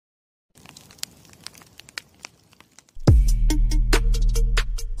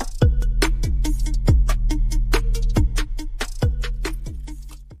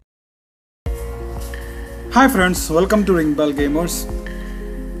Hi friends, welcome to RINGBELL Gamers.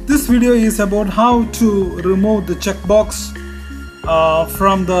 This video is about how to remove the checkbox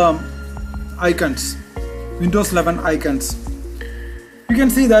from the icons, Windows 11 icons. You can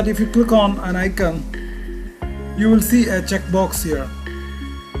see that if you click on an icon, you will see a checkbox here.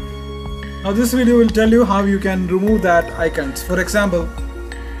 Now this video will tell you how you can remove that icons. For example,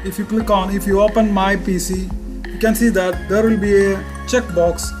 if you open my PC, you can see that there will be a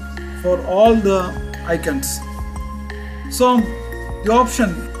checkbox for all the icons. So the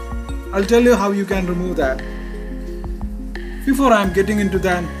option, I'll tell you how you can remove that. Before I'm getting into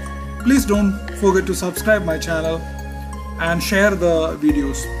that, please don't forget to subscribe my channel and share the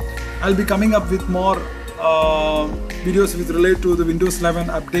videos. I'll be coming up with more videos with relate to the Windows 11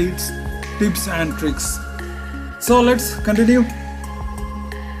 updates, tips and tricks. So let's continue.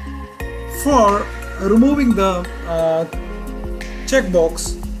 For removing the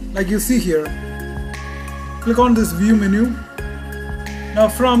checkbox, like you see here, click on this view menu. Now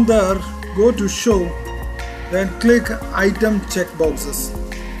from there, go to show, then click item checkboxes.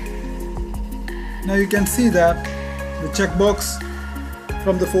 Now you can see that the checkbox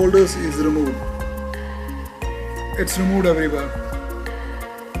from the folders is removed. It's removed everywhere.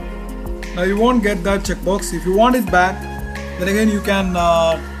 Now you won't get that checkbox. If you want it back, then again you can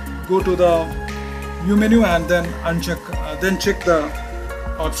go to the view menu and then uncheck, then check the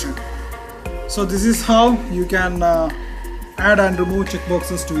option. So this is how you can add and remove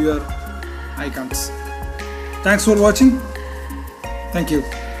checkboxes to your icons. Thanks for watching. Thank you.